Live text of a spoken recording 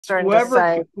starting to Whoever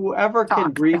say, whoever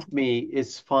can talk. brief me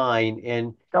is fine.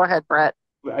 And Go ahead, Brett.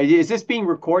 is this being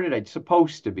recorded? It's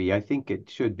supposed to be. I think it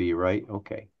should be, right?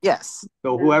 Okay. Yes.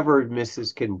 So whoever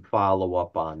misses can follow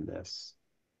up on this.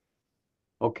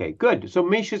 Okay, good. So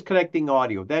Misha's connecting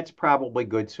audio. That's probably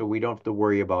good, so we don't have to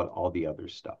worry about all the other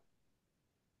stuff.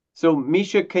 So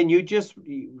Misha, can you just,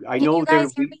 I Can know you there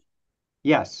guys hear we, me?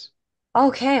 yes.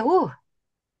 Okay. Ooh.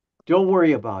 Don't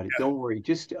worry about it. Don't worry.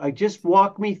 Just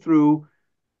walk me through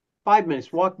 5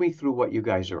 minutes. Walk me through what you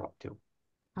guys are up to.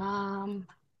 Um,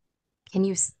 can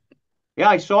you, Yeah,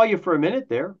 I saw you for a minute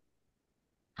there.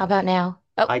 how about now?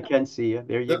 Oh, I can see you.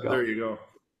 There you Yep, there go. you go.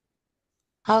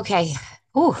 okay.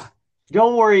 Ooh.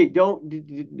 Don't worry.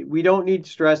 We don't need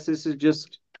stress. This is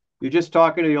just you're just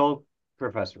talking to the old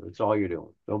professor. It's all you're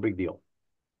doing. No big deal.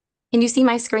 Can you see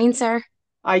my screen, sir?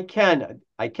 I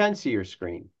can see your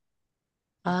screen.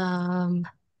 Um,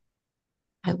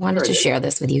 I wanted There it to is. share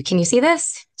this with you. Can you see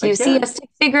this? Do I you see a can. stick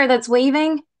figure that's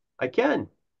waving? I can.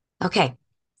 Okay.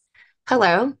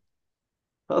 Hello.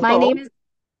 My Hello. name is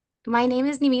my name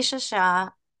is Nimisha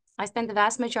Shah. I spent the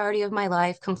vast majority of my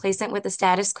life complacent with the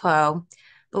status quo,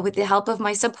 but with the help of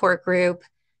my support group,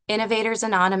 Innovators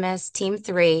Anonymous, Team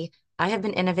 3, I have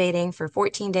been innovating for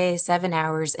 14 days, 7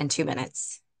 hours, and 2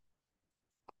 minutes.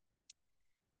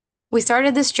 We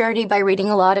started this journey by reading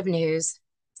a lot of news,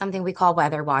 something we call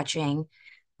weather watching.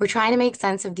 We're trying to make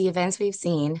sense of the events we've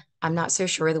seen. I'm not so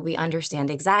sure that we understand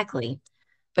exactly,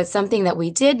 but something that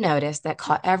we did notice that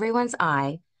caught everyone's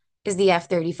eye is the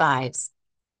F-35s.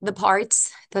 The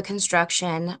parts, the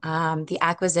construction, the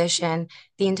acquisition,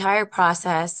 the entire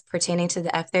process pertaining to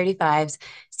the F-35s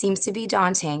seems to be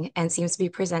daunting and seems to be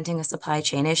presenting a supply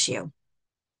chain issue.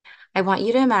 I want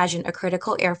you to imagine a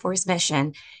critical Air Force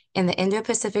mission in the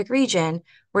Indo-Pacific region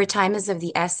where time is of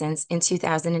the essence. In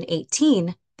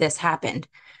 2018, this happened.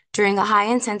 During a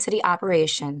high-intensity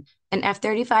operation, an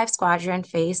F-35 squadron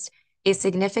faced a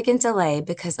significant delay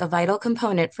because a vital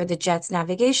component for the jet's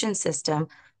navigation system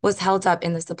was held up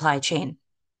in the supply chain.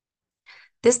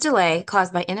 This delay,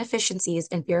 caused by inefficiencies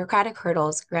and bureaucratic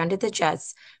hurdles, grounded the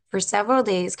jets for several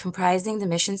days, comprising the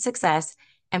mission's success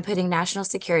and putting national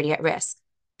security at risk.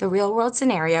 The real-world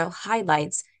scenario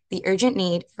highlights the urgent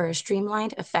need for a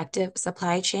streamlined, effective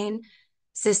supply chain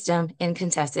system in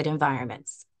contested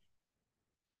environments.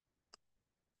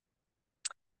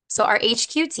 So our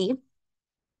HQT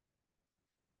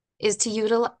is to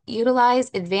utilize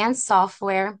advanced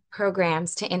software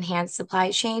programs to enhance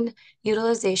supply chain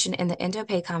utilization in the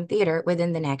Indo-PACOM theater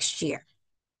within the next year.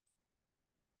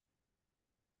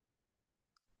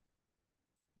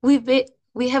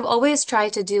 We have always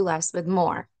tried to do less with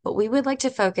more, but we would like to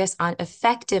focus on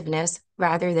effectiveness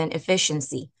rather than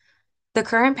efficiency. The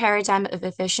current paradigm of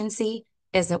efficiency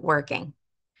isn't working.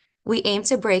 We aim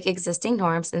to break existing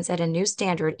norms and set a new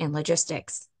standard in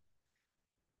logistics.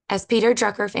 As Peter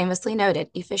Drucker famously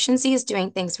noted, efficiency is doing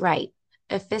things right.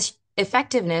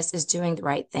 Effectiveness is doing the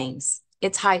right things.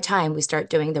 It's high time we start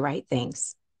doing the right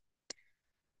things.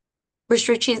 We're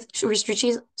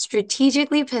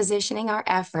strategically positioning our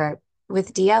effort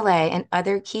with DLA and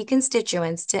other key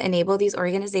constituents to enable these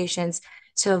organizations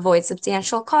to avoid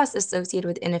substantial costs associated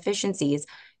with inefficiencies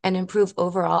and improve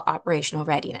overall operational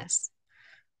readiness.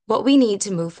 What we need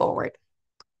to move forward.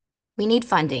 We need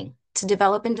funding to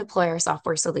develop and deploy our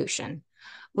software solution.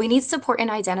 We need support in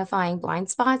identifying blind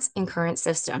spots in current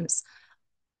systems,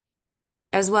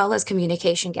 as well as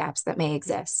communication gaps that may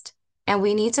exist. And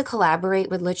we need to collaborate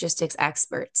with logistics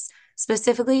experts,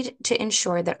 specifically to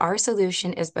ensure that our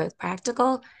solution is both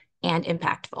practical and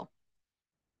impactful.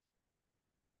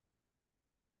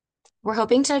 We're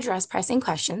hoping to address pressing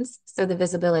questions, so the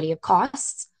visibility of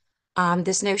costs,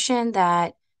 this notion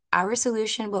that our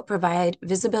solution will provide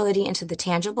visibility into the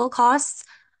tangible costs,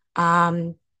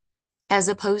 um, as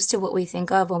opposed to what we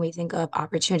think of when we think of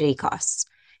opportunity costs.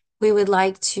 We would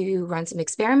like to run some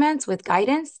experiments with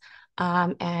guidance,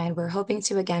 and we're hoping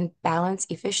to, again, balance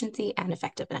efficiency and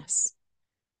effectiveness.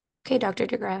 Okay, Dr.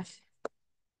 DeGraff,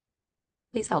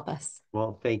 please help us.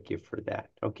 Well, thank you for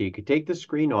that. Okay, you can take the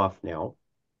screen off now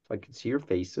so I can see your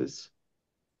faces.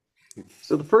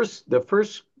 So the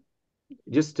first,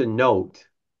 just to note,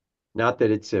 not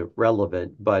that it's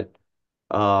irrelevant, but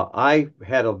I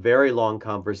had a very long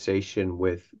conversation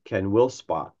with Ken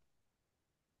Wilspach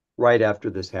right after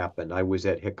this happened. I was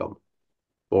at Hickam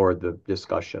for the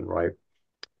discussion, right?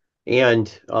 And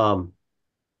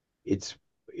it's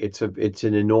it's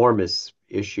an enormous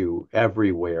issue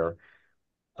everywhere.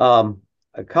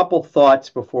 A couple thoughts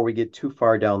before we get too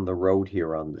far down the road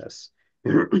here on this.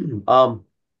 um,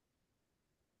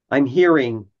 I'm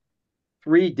hearing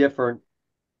three different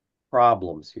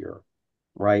problems here,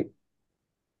 right?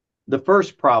 the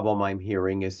first problem I'm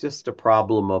hearing is just a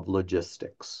problem of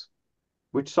logistics,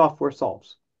 which software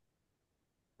solves,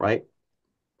 right?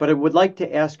 But I would like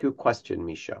to ask you a question,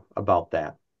 Misha, about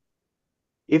that.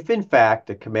 If in fact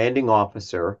a commanding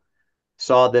officer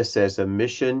saw this as a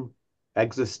mission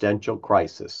existential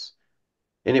crisis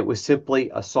and it was simply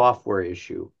a software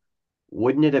issue,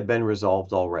 wouldn't it have been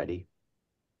resolved already?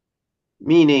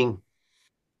 Meaning,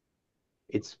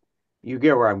 it's you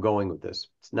get where I'm going with this.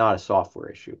 It's not a software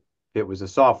issue. If it was a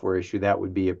software issue, that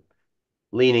would be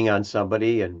leaning on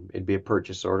somebody and it'd be a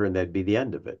purchase order and that'd be the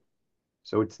end of it.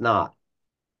 So it's not.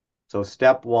 So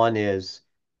step one is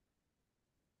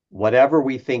whatever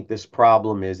we think this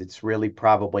problem is, it's really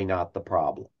probably not the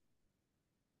problem,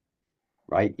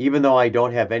 right? Even though I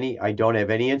don't have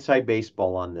any inside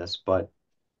baseball on this, but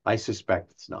I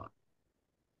suspect it's not.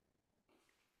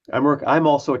 I'm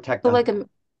also a tech, So like a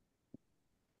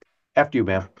after you,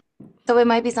 ma'am. so it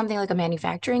might be something like a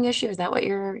manufacturing issue. Is that what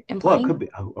you're Well, it implying? could be.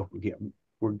 Yeah,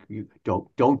 you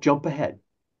don't jump ahead.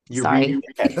 You're Sorry. reading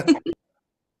ahead.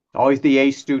 Always the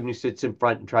A student who sits in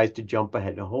front and tries to jump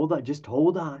ahead. Now, hold on, just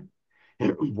hold on.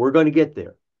 We're going to get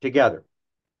there together.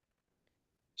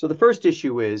 So the first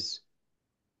issue is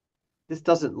this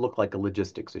doesn't look like a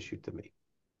logistics issue to me.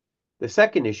 The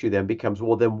second issue then becomes,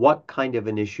 well, then what kind of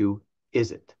an issue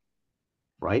is it?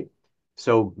 Right?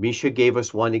 So Misha gave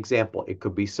us one example. It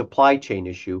could be supply chain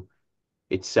issue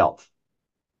itself,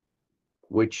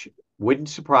 which wouldn't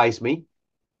surprise me,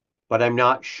 but I'm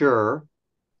not sure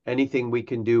anything we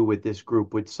can do with this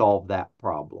group would solve that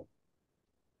problem.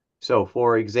 So,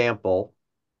 for example,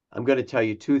 I'm going to tell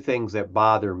you two things that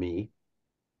bother me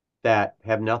that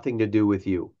have nothing to do with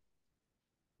you.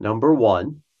 Number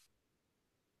one,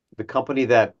 the company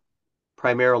that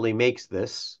primarily makes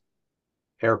this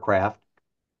aircraft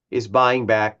is buying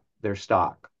back their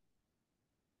stock.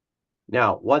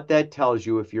 Now, what that tells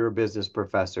you, if you're a business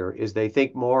professor, is they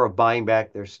think more of buying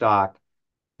back their stock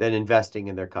than investing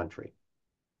in their country,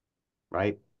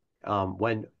 right?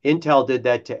 When Intel did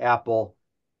that to Apple,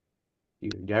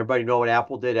 everybody know what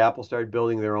Apple did? Apple started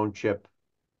building their own chip,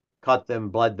 cut them,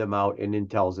 bled them out, and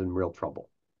Intel's in real trouble.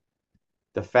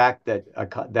 The fact that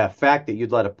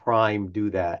you'd let a prime do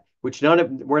that, which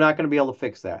we're not going to be able to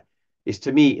fix that, is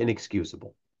to me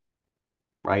inexcusable.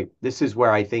 Right? This is where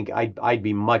I think I'd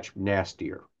be much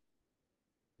nastier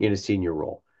in a senior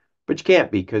role. But you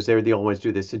can't be because they're the only ones who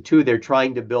do this. And two, they're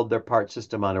trying to build their part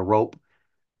system on a rope.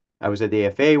 I was at the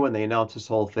AFA when they announced this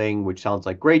whole thing, which sounds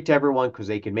like great to everyone because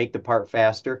they can make the part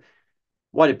faster.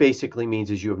 What it basically means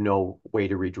is you have no way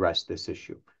to redress this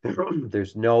issue.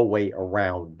 There's no way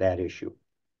around that issue.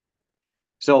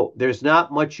 So there's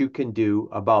not much you can do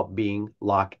about being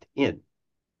locked in.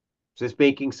 Is this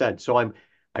making sense? So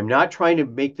I'm not trying to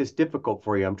make this difficult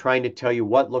for you. I'm trying to tell you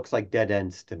what looks like dead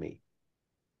ends to me,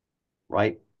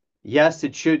 right? Yes,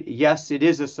 it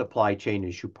is a supply chain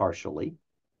issue partially,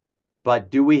 but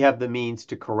do we have the means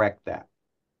to correct that?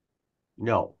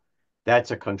 No.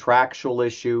 That's a contractual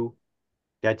issue.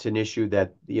 That's an issue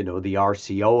that, the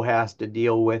RCO has to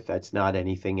deal with. That's not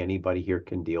anything anybody here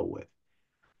can deal with.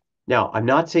 Now, I'm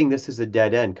not saying this is a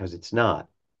dead end because it's not.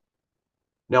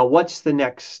 Now, what's the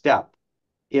next step?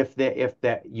 If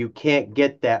that you can't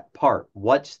get that part,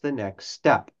 what's the next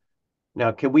step?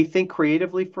 Now, can we think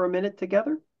creatively for a minute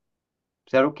together?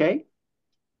 Is that okay?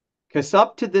 Because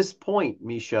up to this point,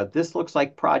 Misha, this looks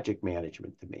like project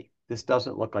management to me. This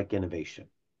doesn't look like innovation.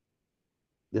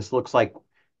 This looks like,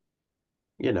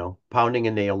 pounding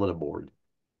a nail in a board.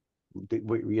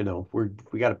 We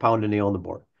got to pound a nail in the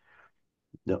board.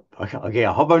 No, okay,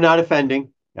 I hope I'm not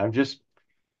offending. And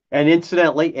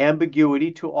incidentally,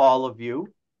 ambiguity to all of you.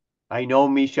 I know,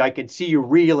 Misha, I can see you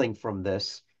reeling from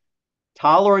this.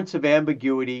 Tolerance of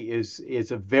ambiguity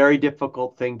is a very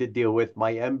difficult thing to deal with.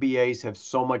 My MBAs have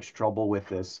so much trouble with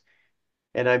this.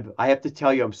 And I have to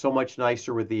tell you, I'm so much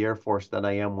nicer with the Air Force than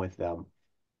I am with them.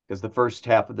 Because the first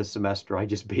half of the semester, I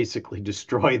just basically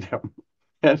destroy them.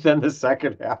 And then the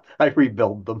second half, I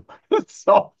rebuild them.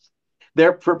 So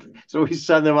so we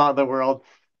send them out in the world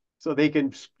so they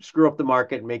can screw up the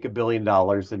market and make $1 billion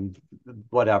and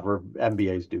whatever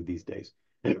MBAs do these days.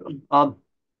 Now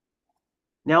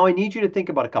I need you to think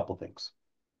about a couple things.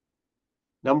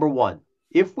 Number one,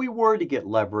 if we were to get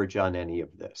leverage on any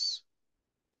of this,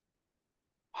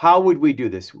 how would we do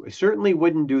this? We certainly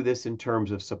wouldn't do this in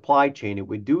terms of supply chain. It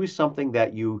would do something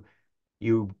that you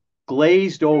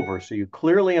glazed over, so you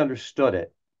clearly understood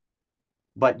it,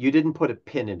 but you didn't put a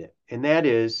pin in it. And that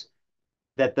is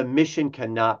that the mission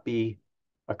cannot be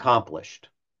accomplished,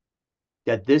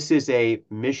 that this is a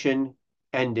mission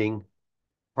ending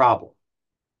problem.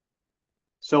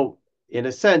 So in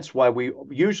a sense, why we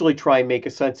usually try and make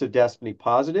a sense of destiny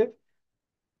positive,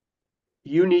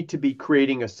 you need to be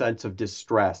creating a sense of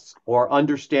distress or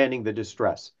understanding the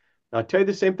distress. Now, I'll tell you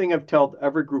the same thing I've told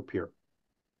every group here.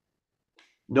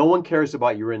 No one cares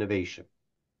about your innovation.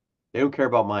 They don't care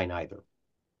about mine either.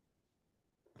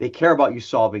 They care about you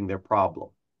solving their problem.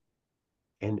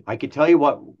 And I can tell you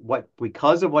what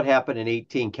because of what happened in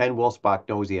 18, Ken Wilsbach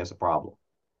knows he has a problem,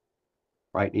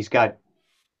 right? And he's got,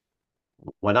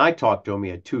 when I talked to him, he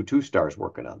had two stars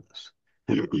working on this,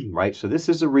 right? So this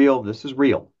is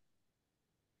real.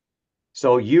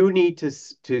 So you need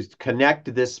to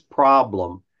connect this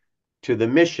problem to the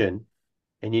mission,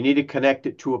 and you need to connect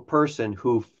it to a person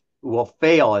who will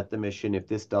fail at the mission if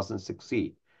this doesn't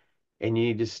succeed. And you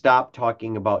need to stop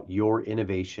talking about your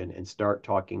innovation and start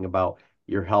talking about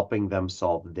you're helping them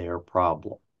solve their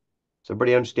problem. Does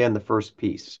everybody understand the first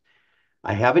piece?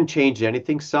 I haven't changed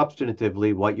anything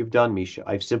substantively what you've done, Misha.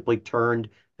 I've simply turned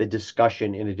the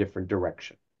discussion in a different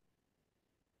direction.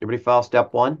 Everybody follow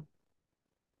step one?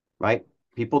 Right?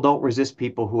 People don't resist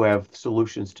people who have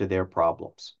solutions to their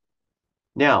problems.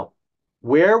 Now,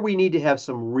 where we need to have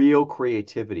some real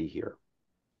creativity here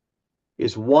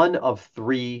is one of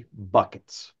three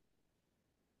buckets.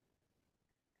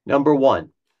 Number one,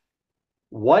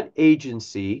 what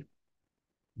agency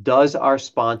does our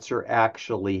sponsor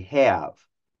actually have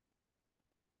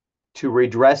to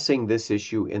redressing this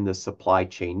issue in the supply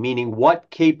chain? Meaning, what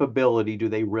capability do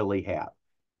they really have?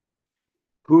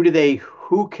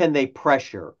 Who can they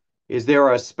pressure? Is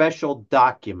there a special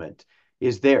document?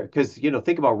 Is there, because,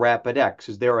 think about RapidX.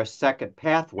 Is there a second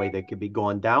pathway that could be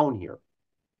gone down here?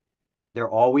 There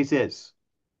always is.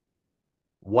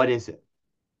 What is it?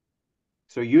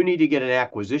 So you need to get an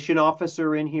acquisition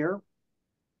officer in here.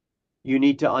 You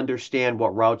need to understand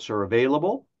what routes are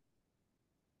available.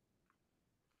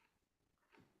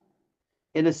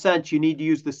 In a sense, you need to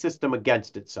use the system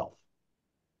against itself.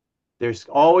 There's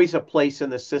always a place in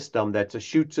the system that's a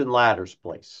chutes and ladders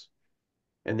place,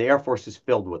 and the Air Force is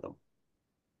filled with them.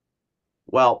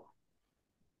 Well,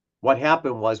 what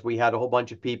happened was we had a whole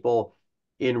bunch of people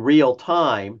in real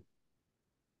time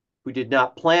who did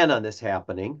not plan on this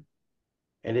happening,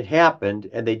 and it happened,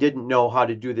 and they didn't know how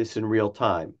to do this in real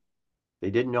time.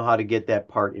 They didn't know how to get that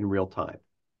part in real time.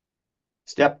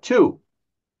 Step two,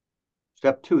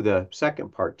 the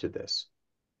second part to this.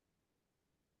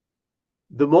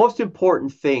 The most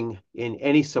important thing in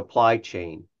any supply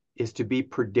chain is to be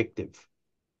predictive.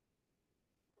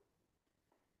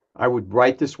 I would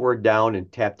write this word down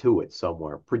and tattoo it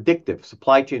somewhere. Predictive.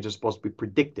 Supply chains are supposed to be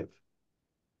predictive.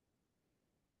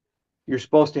 You're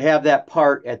supposed to have that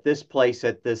part at this place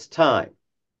at this time.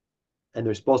 And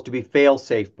there's supposed to be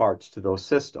fail-safe parts to those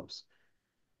systems.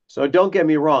 So don't get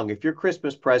me wrong. If your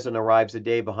Christmas present arrives a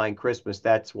day behind Christmas,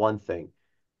 that's one thing.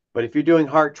 But if you're doing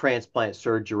heart transplant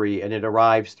surgery and it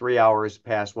arrives 3 hours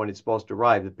past when it's supposed to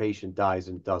arrive, the patient dies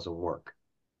and it doesn't work.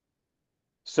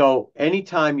 So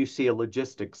anytime you see a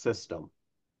logistics system,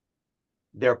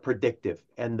 they're predictive.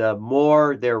 And the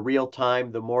more they're real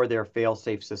time, the more they're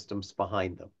fail-safe systems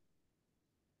behind them.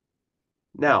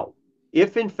 Now,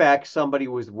 if in fact somebody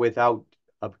was without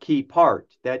a key part,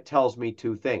 that tells me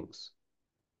two things.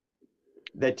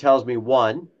 That tells me,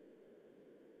 one,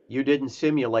 you didn't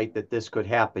simulate that this could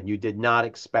happen. You did not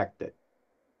expect it.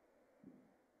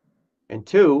 And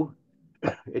two,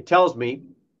 it tells me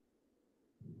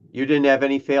you didn't have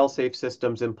any fail-safe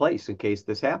systems in place in case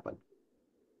this happened.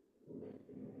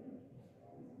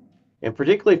 And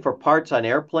particularly for parts on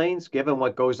airplanes, given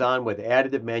what goes on with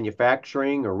additive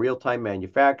manufacturing or real-time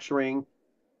manufacturing,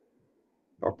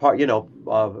 or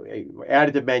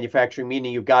additive manufacturing,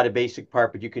 meaning you've got a basic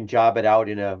part, but you can job it out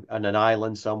on an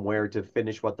island somewhere to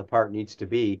finish what the part needs to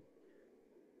be.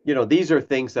 These are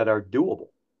things that are doable,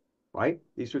 right?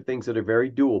 These are things that are very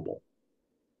doable,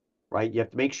 right? You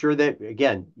have to make sure that,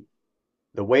 again,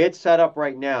 the way it's set up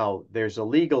right now, there's a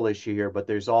legal issue here, but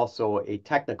there's also a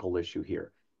technical issue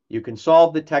here. You can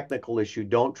solve the technical issue.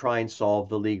 Don't try and solve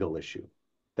the legal issue.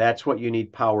 That's what you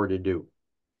need power to do.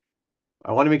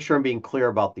 I want to make sure I'm being clear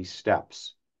about these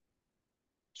steps.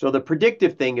 So the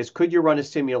predictive thing is, could you run a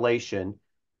simulation,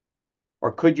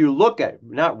 or could you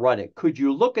not run it, could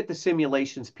you look at the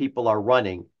simulations people are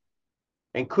running,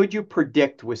 and could you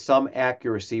predict with some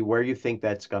accuracy where you think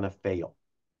that's going to fail?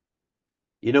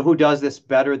 You know who does this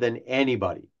better than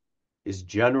anybody is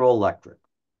General Electric.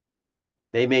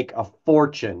 They make a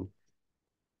fortune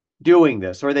doing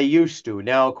this, or they used to.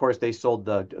 Now, of course, they sold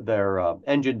their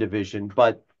engine division,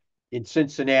 but in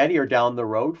Cincinnati or down the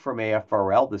road from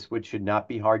AFRL, this should not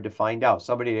be hard to find out.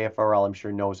 Somebody at AFRL, I'm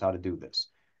sure, knows how to do this.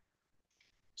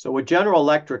 So what General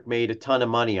Electric made a ton of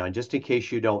money on, just in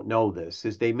case you don't know this,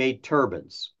 is they made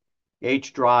turbines,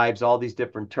 H drives, all these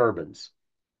different turbines.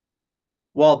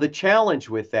 Well, the challenge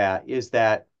with that is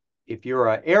that if you're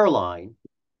an airline,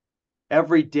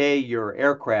 every day your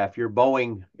aircraft, your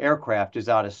Boeing aircraft is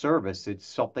out of service, it's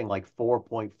something like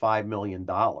 $4.5 million.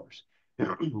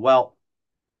 Well,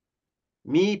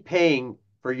 me paying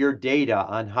for your data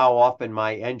on how often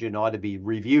my engine ought to be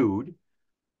reviewed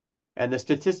and the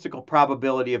statistical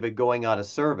probability of it going out of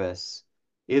service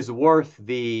is worth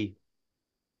the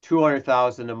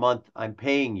 200,000 a month I'm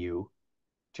paying you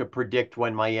to predict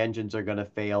when my engines are going to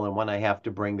fail and when I have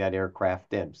to bring that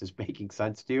aircraft in. Is this making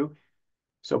sense to you?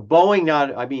 So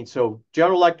so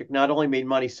General Electric not only made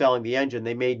money selling the engine,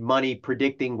 they made money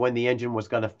predicting when the engine was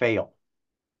going to fail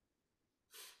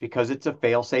because it's a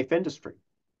fail-safe industry,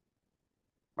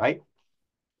 right?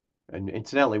 And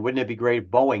incidentally, wouldn't it be great if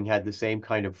Boeing had the same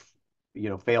kind of,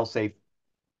 fail-safe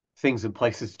things in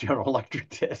place as General Electric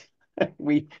did?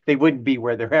 They wouldn't be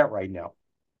where they're at right now.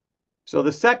 So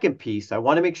the second piece, I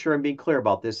want to make sure I'm being clear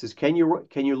about this, is can you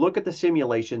look at the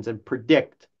simulations and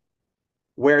predict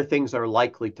where things are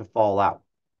likely to fall out?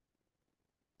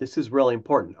 This is really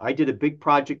important. I did a big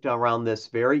project around this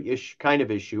very kind of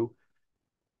issue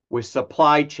with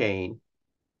supply chain,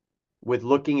 with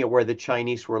looking at where the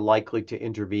Chinese were likely to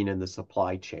intervene in the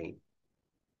supply chain.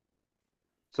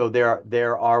 So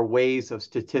there are ways of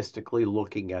statistically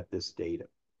looking at this data.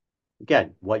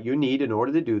 Again, what you need in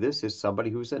order to do this is somebody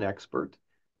who's an expert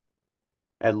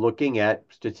at looking at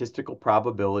statistical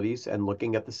probabilities and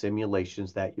looking at the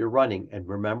simulations that you're running. And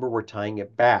remember, we're tying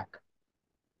it back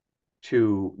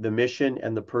to the mission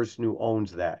and the person who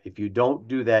owns that. If you don't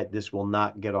do that, this will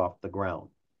not get off the ground.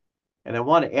 And I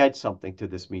want to add something to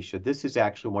this, Misha. This is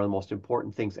actually one of the most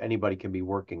important things anybody can be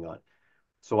working on.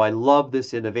 So I love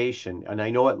this innovation. And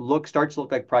I know it starts to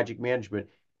look like project management,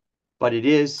 but it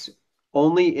is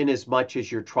only in as much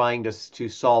as you're trying to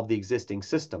solve the existing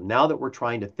system. Now that we're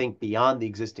trying to think beyond the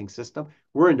existing system,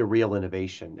 we're into real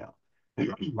innovation now,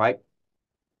 right?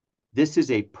 This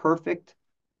is a perfect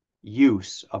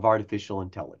use of artificial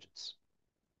intelligence.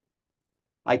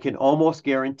 I can almost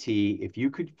guarantee if you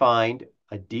could find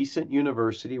a decent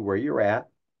university where you're at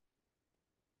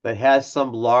that has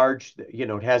some large,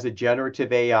 it has a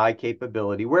generative AI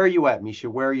capability. Where are you at, Misha?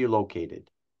 Where are you located?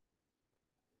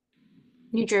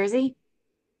 New Jersey?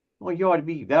 Well, that ought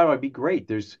to be great.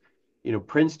 There's,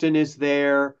 Princeton is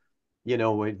there,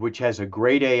 which has a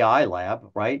great AI lab,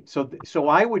 right? So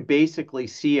I would basically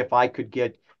see if I could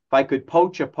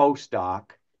poach a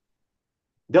postdoc.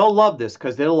 They'll love this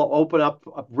because they'll open up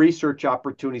research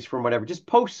opportunities from whatever. Just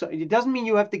post. It doesn't mean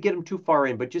you have to get them too far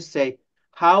in, but just say,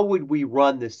 how would we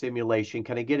run this simulation?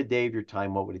 Can I get a day of your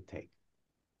time? What would it take?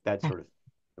 That sort of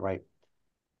thing, right?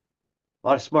 A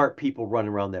lot of smart people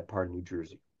running around that part of New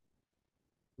Jersey.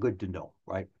 Good to know,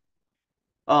 right?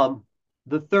 Um,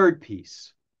 the third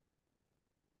piece,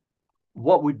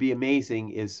 what would be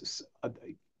amazing is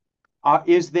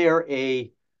there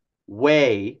a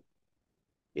way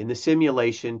in the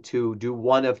simulation to do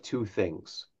one of two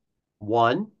things?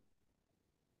 One,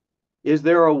 is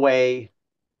there a way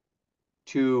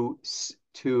to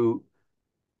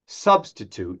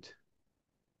substitute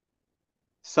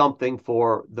something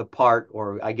for the part,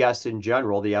 or I guess in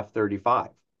general, the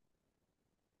F-35?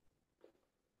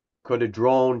 Could a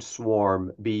drone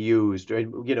swarm be used,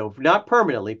 not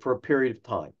permanently, for a period of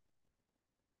time?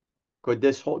 Could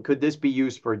this be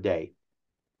used for a day,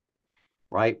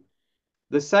 right?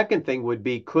 The second thing would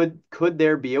be, could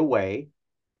there be a way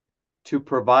to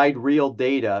provide real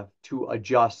data to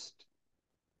adjust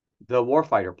the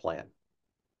warfighter plan?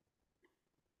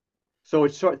 So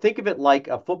think of it like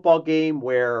a football game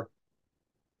where,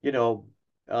 you know,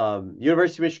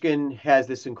 University of Michigan has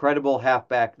this incredible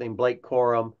halfback named Blake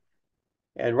Corum,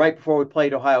 and right before we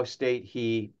played Ohio State,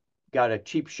 he got a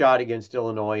cheap shot against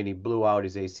Illinois and he blew out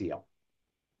his ACL.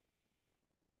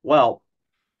 Well,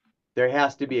 there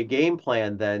has to be a game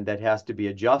plan then that has to be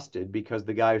adjusted because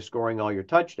the guy who's scoring all your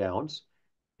touchdowns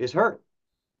is hurt.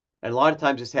 And a lot of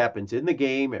times this happens in the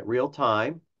game at real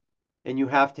time, and you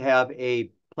have to have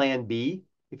a plan B,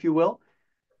 if you will,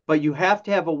 but you have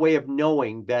to have a way of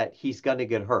knowing that he's going to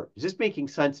get hurt. Is this making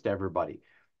sense to everybody?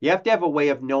 You have to have a way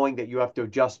of knowing that you have to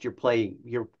adjust your play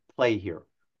here.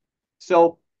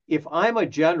 So if I'm a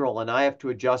general and I have to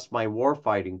adjust my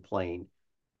warfighting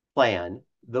plan,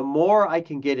 the more I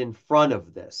can get in front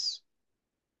of this,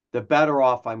 the better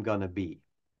off I'm going to be.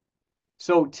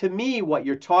 So to me, what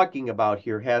you're talking about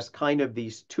here has kind of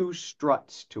these two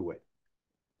struts to it.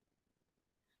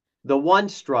 The one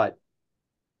strut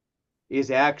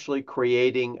is actually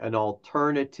creating an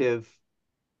alternative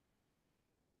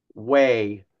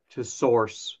way to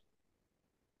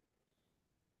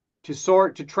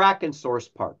track and source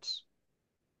parts,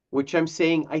 which I'm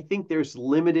saying I think there's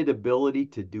limited ability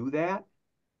to do that,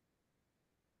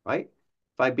 right?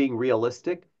 If I'm being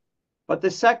realistic. But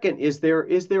the second, is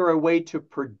there a way to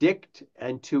predict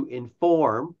and to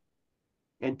inform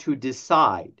and to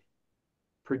decide?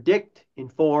 Predict,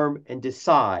 inform, and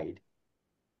decide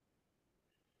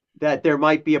that there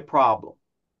might be a problem,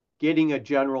 getting a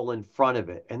general in front of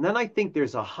it. And then I think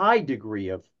there's a high degree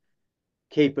of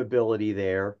capability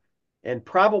there and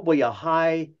probably a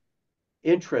high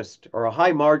interest or a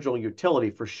high marginal utility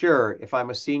for sure if I'm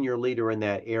a senior leader in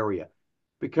that area,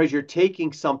 because you're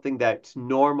taking something that's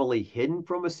normally hidden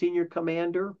from a senior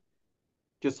commander,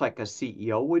 just like a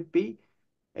CEO would be,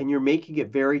 and you're making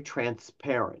it very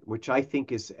transparent, which I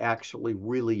think is actually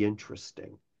really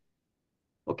interesting.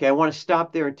 Okay, I want to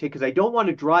stop there and take, because I don't want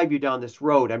to drive you down this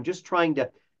road. I'm trying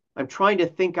to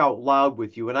think out loud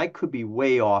with you, and I could be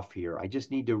way off here. I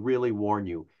just need to really warn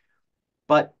you.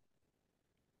 But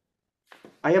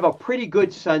I have a pretty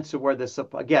good sense of where this,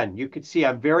 again, you can see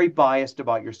I'm very biased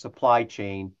about your supply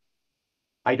chain.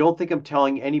 I don't think I'm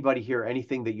telling anybody here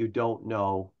anything that you don't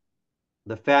know.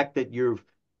 The fact that you're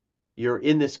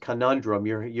in this conundrum,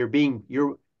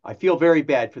 I feel very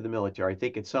bad for the military. I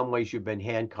think in some ways you've been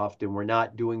handcuffed and we're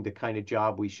not doing the kind of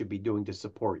job we should be doing to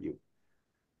support you,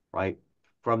 right?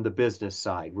 From the business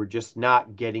side, we're just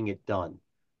not getting it done.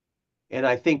 And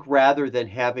I think rather than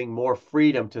having more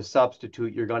freedom to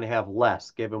substitute, you're going to have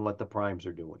less given what the primes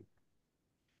are doing.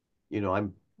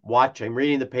 I'm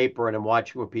reading the paper and I'm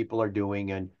watching what people are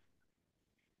doing. And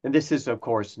this is, of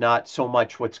course, not so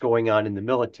much what's going on in the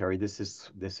military. This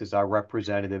is our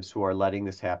representatives who are letting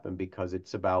this happen because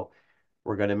it's about,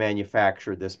 we're going to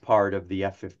manufacture this part of the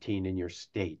F-15 in your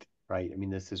state, right? I mean,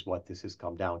 this is what this has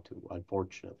come down to,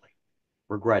 unfortunately,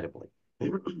 regrettably.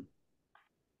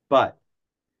 But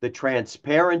the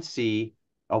transparency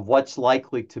of what's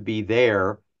likely to be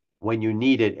there when you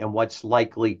need it and what's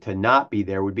likely to not be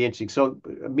there would be interesting. So,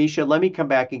 Misha, let me come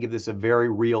back and give this a very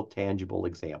real, tangible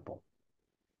example.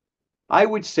 I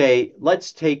would say,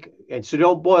 and so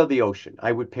don't boil the ocean.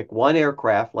 I would pick one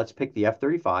aircraft, let's pick the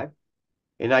F-35,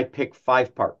 and I'd pick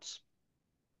 5 parts.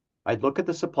 I'd look at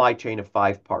the supply chain of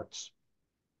 5 parts.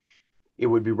 It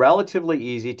would be relatively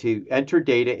easy to enter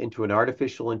data into an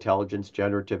artificial intelligence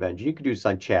generative engine. You could do this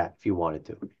on chat if you wanted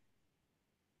to.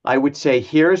 I would say,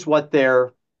 here's what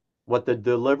the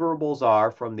deliverables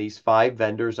are from these 5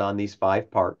 vendors on these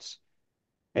 5 parts.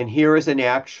 And here is an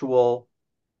actual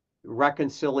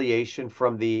reconciliation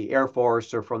from the Air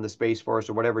Force or from the Space Force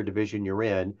or whatever division you're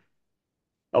in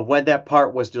of when that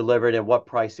part was delivered and what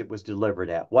price it was delivered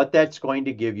at. What that's going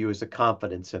to give you is a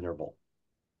confidence interval.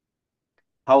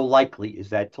 How likely is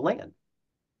that to land,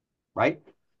 right?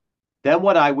 Then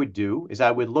what I would do is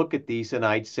I would look at these and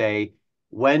I'd say,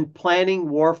 when planning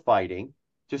war fighting,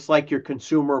 just like your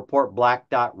consumer report black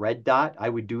dot, red dot, I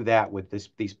would do that with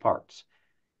these parts.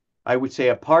 I would say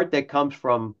a part that comes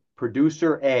from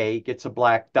producer A gets a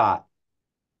black dot.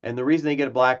 And the reason they get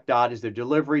a black dot is their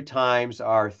delivery times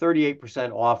are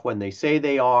 38% off when they say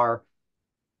they are,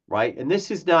 right? And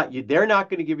this is not, they're not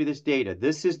going to give you this data.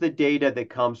 This is the data that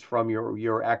comes from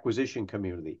your acquisition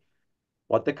community,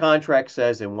 what the contract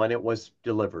says and when it was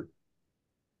delivered.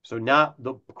 So not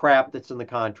the crap that's in the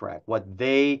contract,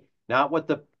 not what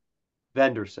the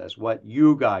vendor says, what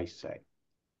you guys say,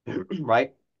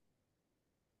 right?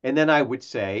 And then I would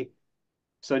say,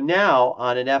 so now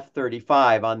on an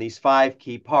F-35, on these 5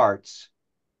 key parts,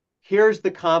 here's the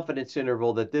confidence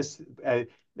interval that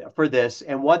for this.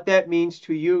 And what that means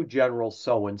to you, General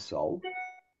so-and-so,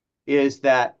 is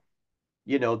that,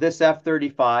 this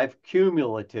F-35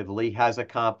 cumulatively has a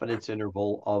confidence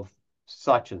interval of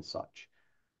such and such,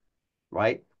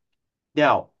 right?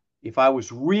 Now, if I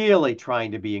was really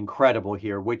trying to be incredible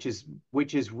here, which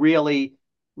is really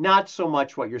not so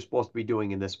much what you're supposed to be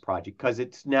doing in this project, because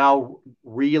it's now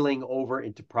reeling over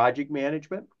into project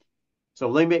management. So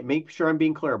let me make sure I'm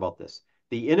being clear about this.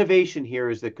 The innovation here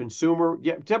is the consumer.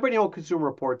 Yeah, does everybody know what Consumer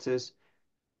Reports is?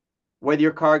 Whether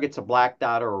your car gets a black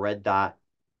dot or a red dot,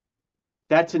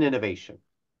 that's an innovation.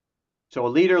 So a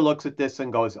leader looks at this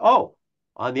and goes, oh,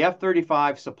 on the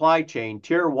F-35 supply chain,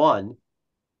 tier 1,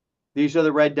 these are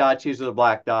the red dots, these are the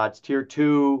black dots. Tier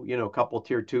 2, a couple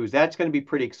tier 2s. That's going to be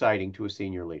pretty exciting to a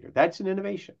senior leader. That's an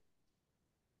innovation.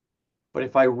 But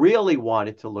if I really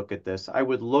wanted to look at this, I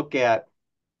would look at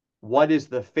what is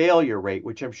the failure rate,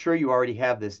 which I'm sure you already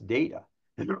have this data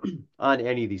on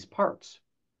any of these parts,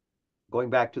 going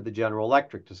back to the General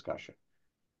Electric discussion.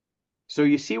 So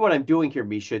you see what I'm doing here,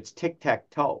 Misha? It's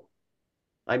tic-tac-toe.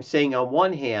 I'm saying on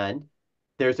one hand,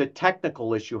 there's a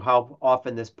technical issue how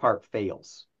often this part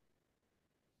fails.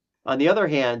 On the other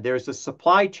hand, there's a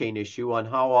supply chain issue on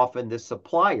how often this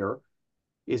supplier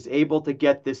is able to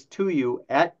get this to you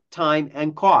at time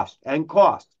and cost.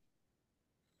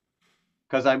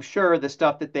 Because I'm sure the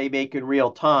stuff that they make in real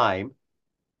time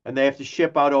and they have to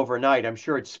ship out overnight, I'm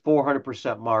sure it's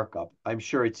 400% markup. I'm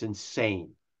sure it's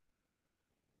insane.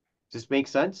 Does this make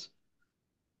sense?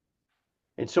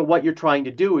 And so what you're trying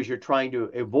to do is you're trying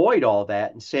to avoid all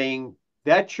that and saying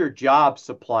that's your job,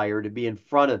 supplier, to be in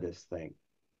front of this thing.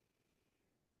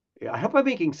 I hope I'm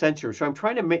making sense here. So I'm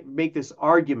trying to make this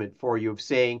argument for you of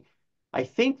saying, I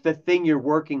think the thing you're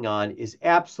working on is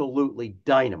absolutely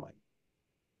dynamite.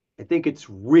 I think it's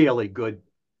really good.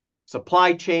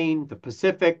 Supply chain, the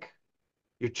Pacific,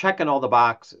 you're checking all the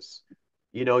boxes.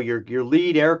 You know, your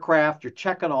lead aircraft, you're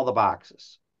checking all the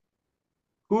boxes.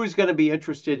 Who's going to be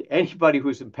interested? Anybody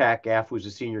who's in PACAF, who's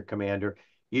a senior commander.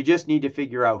 You just need to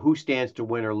figure out who stands to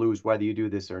win or lose, whether you do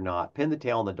this or not. Pin the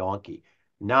tail on the donkey.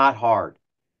 Not hard,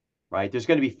 right? There's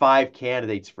going to be 5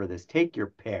 candidates for this. Take your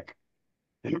pick,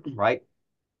 right?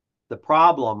 The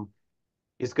problem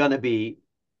is going to be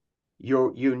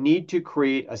you need to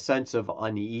create a sense of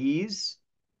unease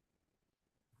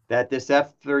that this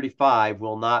F-35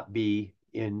 will not be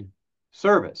in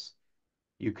service.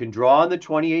 You can draw on the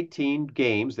 2018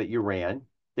 games that you ran.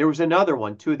 There was another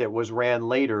one, too, that was ran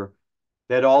later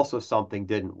that also something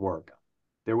didn't work.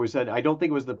 There was I don't think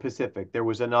it was the Pacific. There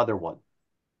was another one.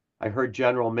 I heard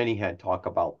General Minihan talk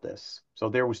about this. So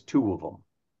there was 2 of them,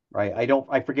 right?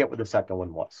 I forget what the second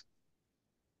one was.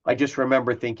 I just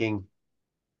remember thinking,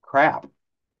 crap,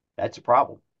 that's a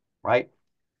problem, right?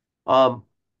 So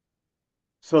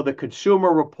the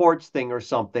Consumer Reports thing or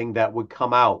something that would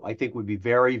come out, I think would be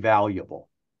very valuable.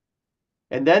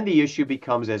 And then the issue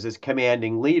becomes, as his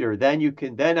commanding leader,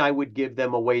 then I would give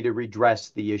them a way to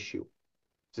redress the issue.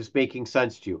 Is this making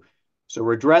sense to you? So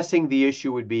redressing the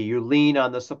issue would be you lean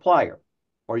on the supplier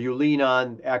or you lean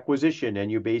on acquisition and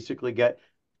you basically get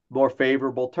more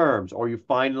favorable terms, or you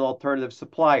find an alternative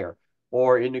supplier,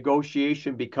 or in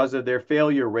negotiation, because of their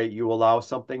failure rate, you allow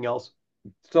someone else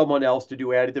to do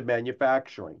additive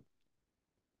manufacturing.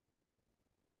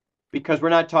 Because we're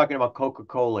not talking about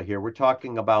Coca-Cola here. We're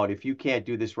talking about if you can't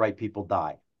do this right, people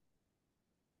die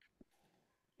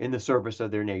in the service of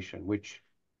their nation, which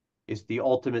is the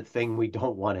ultimate thing we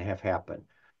don't want to have happen.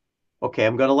 Okay,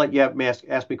 I'm going to let you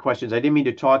ask me questions. I didn't mean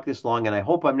to talk this long, and I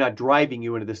hope I'm not driving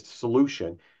you into this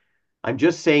solution. I'm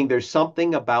just saying there's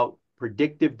something about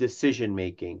predictive decision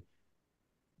making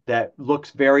that looks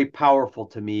very powerful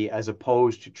to me as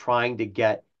opposed to trying to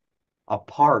get a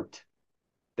part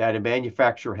that a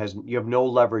manufacturer you have no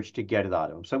leverage to get it out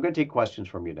of them. So I'm going to take questions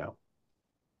from you now.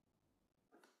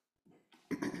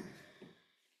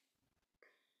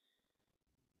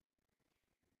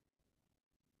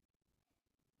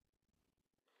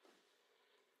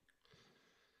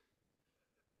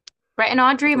 Brett and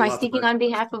Audrey, am Put I lots of speaking pressure. on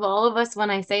behalf of all of us when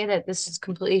I say that this just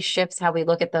completely shifts how we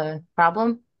look at the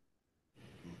problem?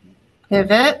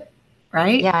 Pivot,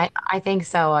 right? Yeah, I think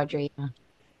so, Audrey.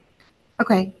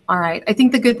 Okay, all right. I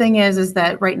think the good thing is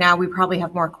that right now we probably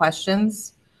have more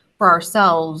questions for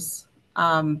ourselves,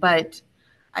 but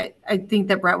I think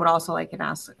that Brett would also like to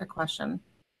ask a question.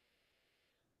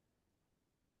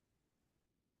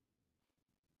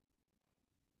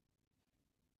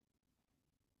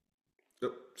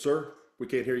 Oh, sir, we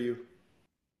can't hear you.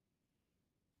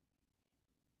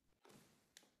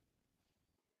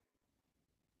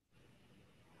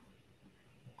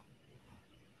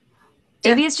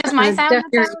 Maybe it's just my sound Jeff,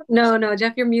 that's out. no,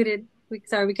 Jeff, you're muted.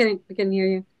 Sorry, we couldn't hear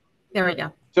you. There we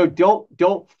go. So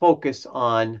don't focus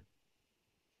on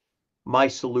my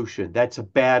solution. That's a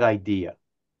bad idea.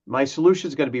 My solution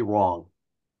is going to be wrong.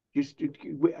 Just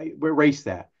erase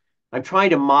that. I'm trying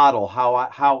to model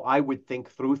how I would think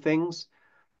through things.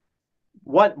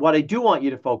 What I do want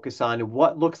you to focus on and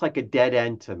what looks like a dead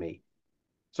end to me.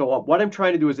 So what I'm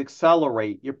trying to do is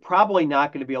accelerate. You're probably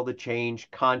not going to be able to change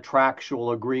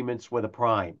contractual agreements with a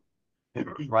prime,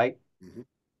 right? Mhm.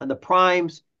 And the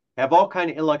primes have all kind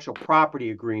of intellectual property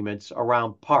agreements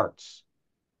around parts,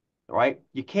 right?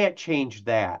 You can't change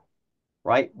that,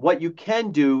 right? What you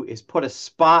can do is put a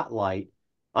spotlight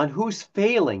on who's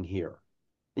failing here.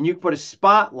 And you can put a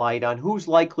spotlight on who's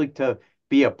likely to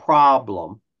be a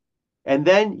problem. And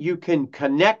then you can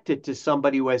connect it to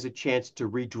somebody who has a chance to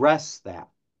redress that,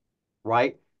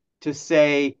 right? To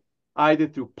say either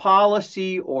through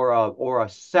policy or a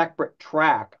separate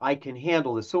track, I can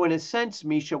handle this. So in a sense,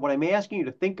 Misha, what I'm asking you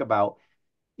to think about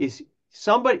is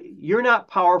you're not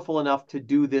powerful enough to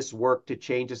do this work to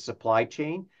change a supply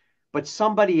chain, but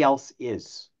somebody else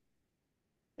is.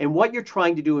 And what you're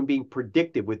trying to do in being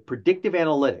predictive with predictive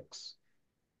analytics,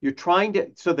 you're trying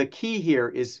to, so the key here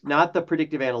is not the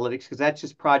predictive analytics, because that's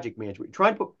just project management. You're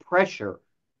trying to put pressure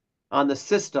on the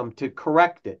system to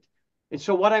correct it. And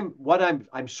so I'm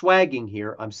swagging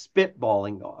here, I'm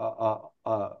spitballing,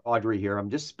 Audrey here, I'm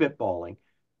just spitballing.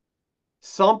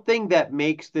 Something that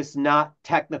makes this not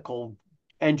technical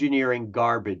engineering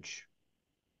garbage,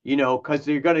 because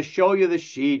they're going to show you the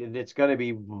sheet and it's going to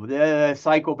be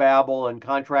psychobabble and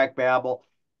contract babble.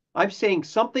 I'm saying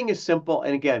something is simple.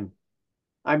 And again,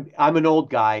 I'm an old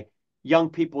guy.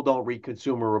 Young people don't read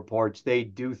consumer reports. They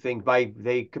do things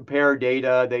they compare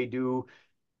data, they do,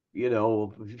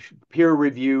 peer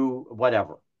review,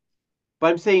 whatever. But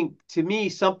I'm saying, to me,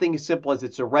 something as simple as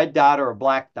it's a red dot or a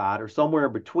black dot or somewhere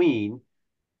in between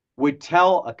would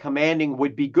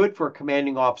be good for a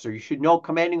commanding officer. You should know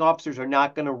commanding officers are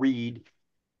not going to read.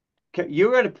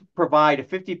 You're going to provide a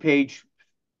 50-page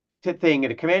thing,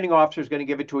 and a commanding officer is going to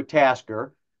give it to a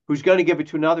tasker, who's going to give it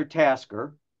to another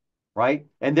tasker, right?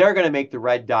 And they're going to make the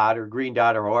red dot or green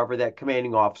dot or however that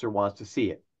commanding officer wants to see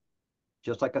it,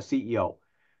 just like a CEO.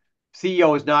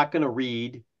 CEO is not going to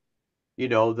read,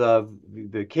 the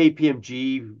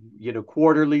KPMG,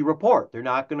 quarterly report. They're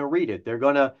not going to read it. They're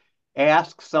going to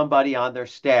ask somebody on their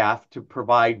staff to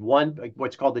provide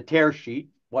what's called the tear sheet.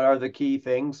 What are the key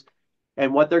things?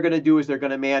 And what they're going to do is they're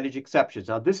going to manage exceptions.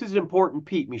 Now, this is important,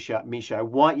 Misha. I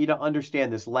want you to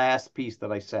understand this last piece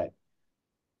that I said.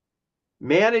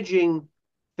 Managing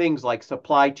things like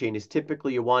supply chain is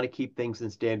typically you want to keep things in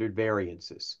standard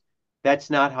variances. That's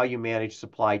not how you manage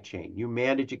supply chain. You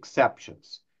manage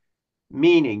exceptions,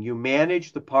 meaning you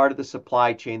manage the part of the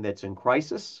supply chain that's in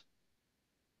crisis,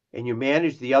 and you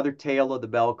manage the other tail of the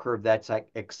bell curve that's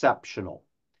exceptional.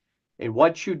 And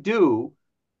what you do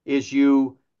is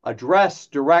you address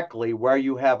directly where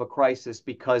you have a crisis,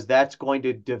 because that's going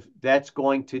to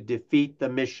defeat the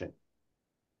mission.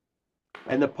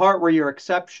 And the part where you're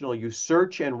exceptional, you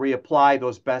search and reapply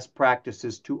those best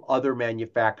practices to other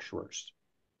manufacturers.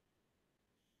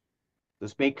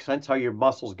 This makes sense how your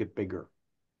muscles get bigger.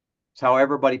 It's how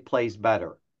everybody plays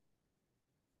better.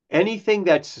 Anything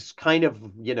that's kind of,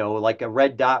 like a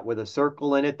red dot with a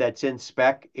circle in it that's in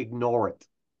spec, ignore it.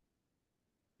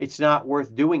 It's not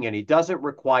worth doing any. It doesn't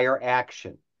require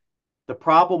action. The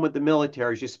problem with the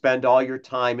military is you spend all your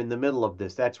time in the middle of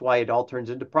this. That's why it all turns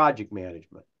into project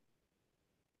management.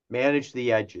 Manage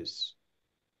the edges.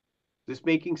 Is this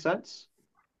making sense?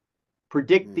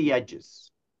 Predict the edges.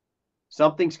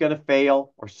 Something's going to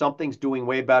fail, or something's doing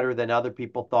way better than other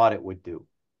people thought it would do.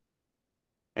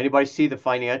 Anybody see the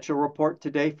financial report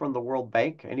today from the World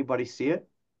Bank? Anybody see it?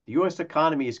 The U.S.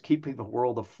 economy is keeping the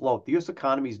world afloat. The U.S.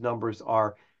 economy's numbers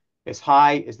are as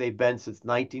high as they've been since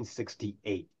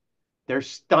 1968. They're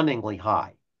stunningly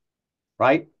high,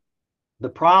 right? The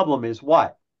problem is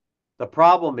what? The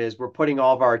problem is we're putting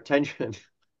all of our attention,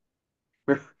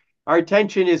 our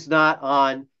attention is not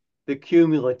on the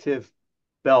cumulative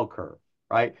bell curve,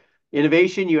 right?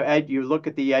 Innovation, you look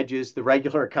at the edges. The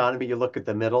regular economy, you look at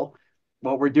the middle.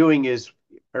 What we're doing is,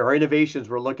 our innovations,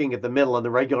 we're looking at the middle, and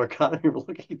the regular economy, we're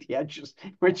looking at the edges,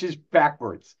 which is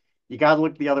backwards. You got to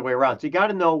look the other way around. So you got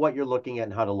to know what you're looking at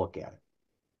and how to look at it.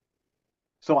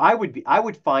 So I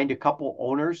would find a couple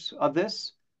owners of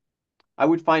this. I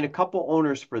would find a couple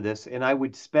owners for this, and I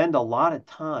would spend a lot of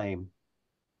time.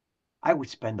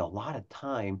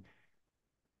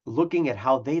 Looking at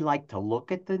how they like to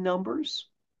look at the numbers.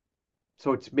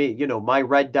 So it's me, my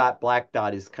red dot, black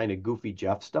dot is kind of goofy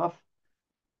Jeff stuff.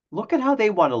 Look at how they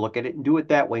want to look at it and do it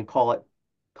that way,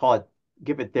 and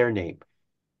give it their name.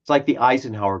 It's like the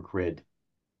Eisenhower grid,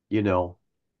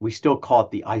 we still call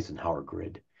it the Eisenhower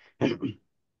grid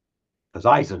because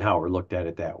Eisenhower looked at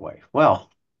it that way.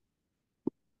 Well,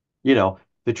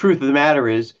 the truth of the matter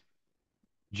is,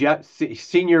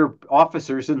 senior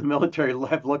officers in the military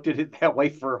have looked at it that way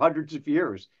for hundreds of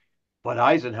years, but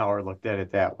Eisenhower looked at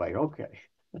it that way. Okay,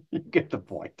 you get the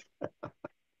point.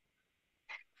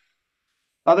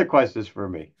 Other questions for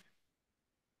me?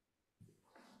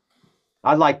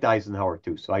 I liked Eisenhower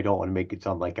too, so I don't want to make it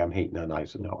sound like I'm hating on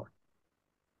Eisenhower.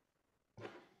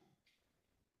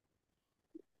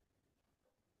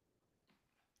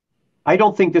 I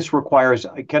don't think this requires,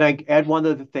 can I add one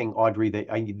other thing, Audrey,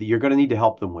 that you're going to need to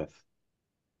help them with?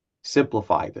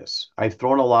 Simplify this. I've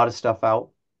thrown a lot of stuff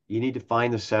out. You need to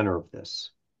find the center of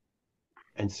this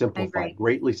and simplify,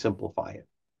 greatly simplify it.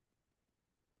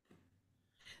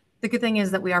 The good thing is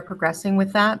that we are progressing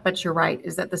with that, but you're right,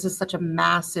 is that this is such a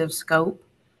massive scope.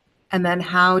 And then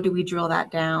how do we drill that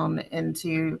down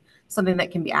into something that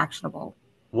can be actionable?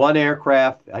 One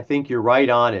aircraft, I think you're right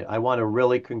on it. I want to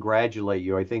really congratulate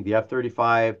you. I think the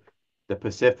F-35, the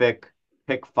Pacific,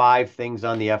 pick 5 things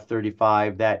on the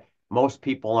F-35 that most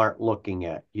people aren't looking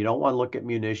at. You don't want to look at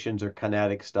munitions or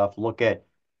kinetic stuff. Look at,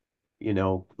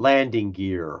 landing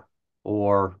gear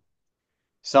or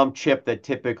some chip that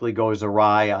typically goes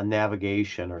awry on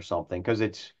navigation or something. Because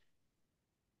it's,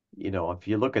 if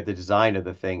you look at the design of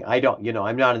the thing,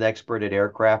 I'm not an expert at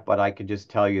aircraft, but I can just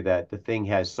tell you that the thing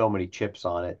has so many chips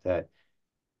on it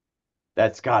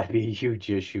that's got to be a huge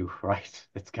issue, right?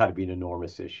 It's got to be an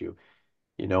enormous issue.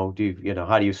 How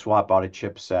do you swap out a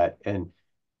chipset? And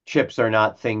chips are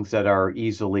not things that are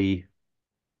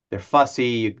they're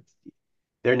fussy,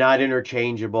 they're not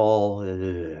interchangeable,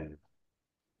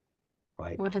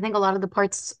 right? Well, I think a lot of the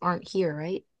parts aren't here,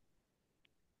 right?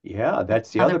 Yeah,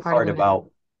 that's the Other other part of part the matter.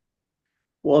 about,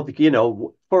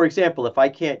 well, for example, if I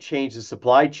can't change the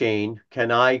supply chain,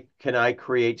 can I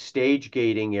create stage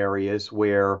gating areas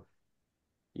where,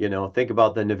 think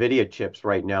about the NVIDIA chips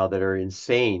right now that are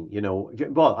insane. Well,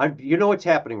 what's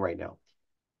happening right now.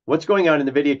 What's going on in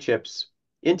NVIDIA chips?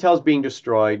 Intel's being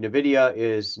destroyed. NVIDIA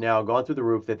is now gone through the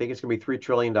roof. They think it's going to be $3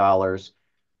 trillion.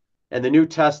 And the new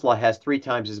Tesla has 3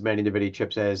 times as many NVIDIA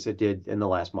chips as it did in the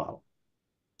last model.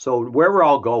 So where we're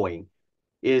all going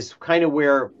is kind of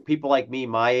where people like me,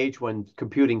 my age, when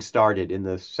computing started in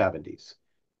the 70s,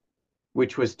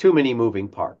 which was too many moving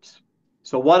parts.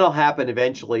 So what'll happen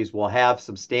eventually is we'll have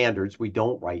some standards. We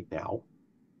don't right now.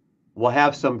 We'll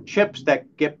have some chips that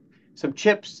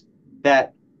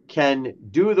can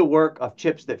do the work of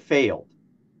chips that failed,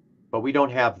 but we don't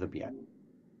have them yet.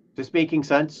 Is this making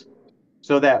sense?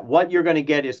 So that what you're going to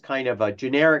get is kind of a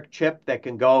generic chip that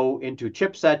can go into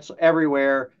chipsets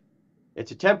everywhere.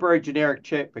 It's a temporary generic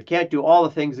chip. It can't do all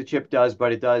the things the chip does,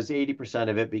 but it does 80%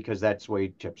 of it because that's the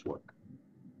way chips work.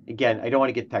 Again, I don't want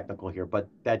to get technical here, but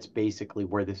that's basically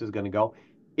where this is going to go.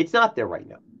 It's not there right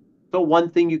now. So one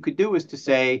thing you could do is to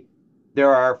say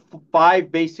there are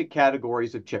 5 basic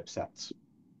categories of chipsets,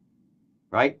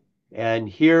 right? And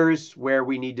here's where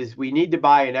we need to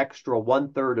buy an extra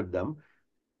 1/3 of them.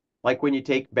 Like when you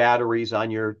take batteries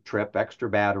on your trip, extra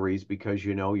batteries, because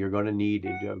you're going to need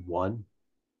one.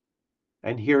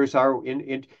 And here's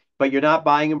but you're not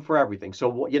buying them for everything.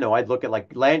 So, I'd look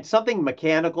at something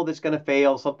mechanical that's going to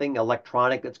fail, something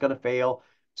electronic that's going to fail,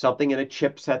 something in a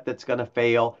chipset that's going to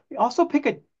fail. Also pick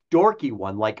a dorky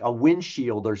one, like a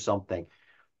windshield or something.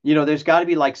 There's got to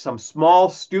be like some small,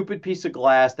 stupid piece of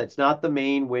glass that's not the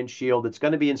main windshield. It's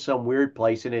going to be in some weird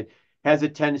place, and it has a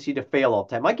tendency to fail all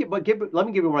the time. Let me give you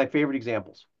one of my favorite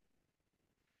examples.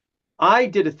 I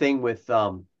did a thing with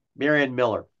Marianne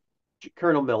Miller,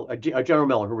 Colonel Miller, General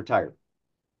Miller, who retired.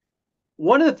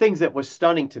 One of the things that was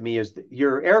stunning to me is that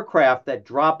your aircraft that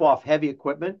drop off heavy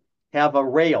equipment have a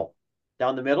rail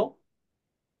down the middle.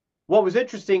 What was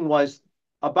interesting was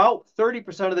about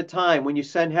 30% of the time when you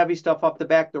send heavy stuff up the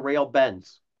back, the rail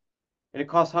bends. And it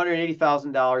costs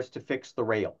 $180,000 to fix the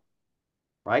rail,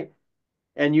 right?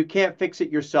 And you can't fix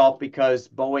it yourself because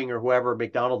Boeing or whoever,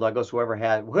 McDonnell Douglas,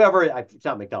 it's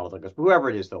not McDonnell Douglas, but whoever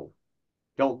it is though,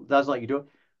 doesn't let you do it.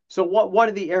 So what one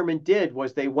of the airmen did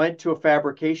was they went to a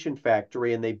fabrication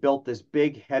factory and they built this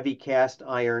big heavy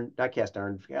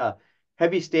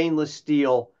heavy stainless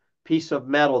steel piece of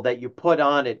metal that you put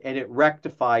on it, and it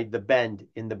rectified the bend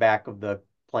in the back of the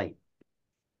plane.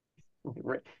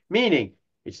 Meaning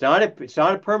it's not a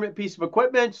permanent piece of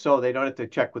equipment, so they don't have to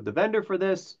check with the vendor for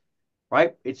this,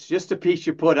 right? It's just a piece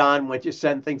you put on when you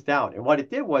send things down. And what it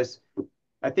did was,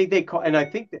 I think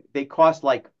that they cost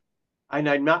like, and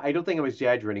I don't think I'm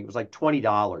exaggerating, it was like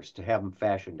 $20 to have them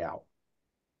fashioned out,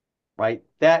 right?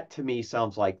 That to me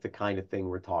sounds like the kind of thing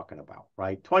we're talking about,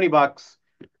 right? $20,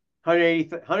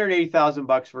 180,000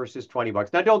 bucks versus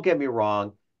 $20. Now, don't get me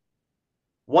wrong.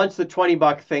 Once the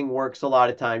 $20 thing works, a lot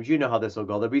of times, you know how this will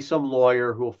go. There'll be some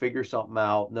lawyer who will figure something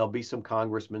out, and there'll be some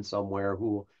congressman somewhere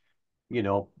who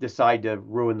will, decide to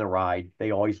ruin the ride.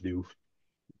 They always do,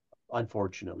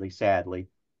 unfortunately, sadly.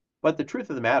 But the truth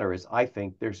of the matter is, I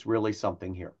think there's really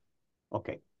something here.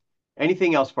 Okay.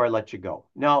 Anything else before I let you go?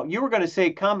 Now, you were going to say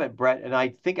a comment, Brett, and I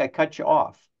think I cut you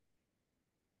off.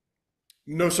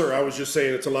 No, sir. I was just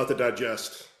saying it's a lot to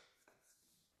digest.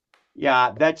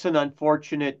 Yeah, that's an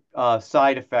unfortunate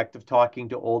side effect of talking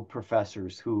to old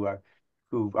professors who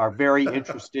are very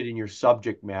interested in your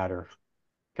subject matter.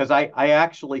 Because I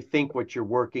actually think what you're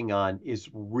working on is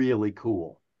really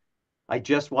cool. I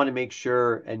just want to make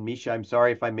sure, and Misha, I'm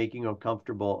sorry if I'm making you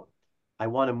uncomfortable. I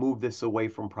want to move this away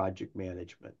from project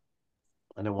management.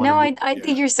 And I want No, to I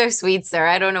think you're so sweet, sir.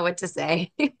 I don't know what to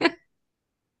say.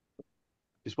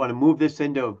 just want to move this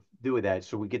into doing that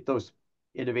so we get those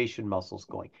innovation muscles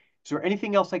going. Is there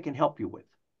anything else I can help you with?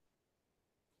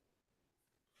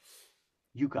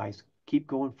 You guys keep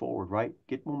going forward, right?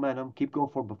 Get momentum, keep going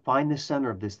forward, but find the center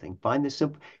of this thing. Find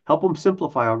the help them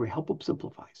simplify, help them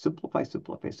simplify. Simplify.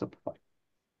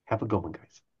 Have a good one,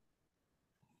 guys.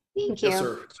 Thank Yes, you.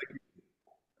 sir.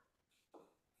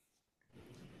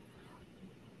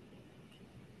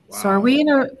 So are Wow. we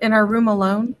in our room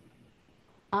alone?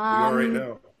 We are right Um,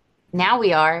 now. now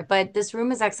we are, but this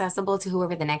room is accessible to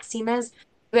whoever the next team is.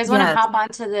 You guys want to Yes. hop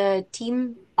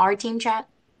onto our team chat?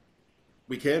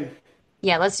 We can.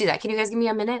 Yeah, let's do that. Can you guys give me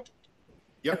a minute?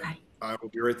 Yep. Okay. I will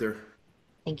be right there.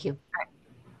 Thank you. All right.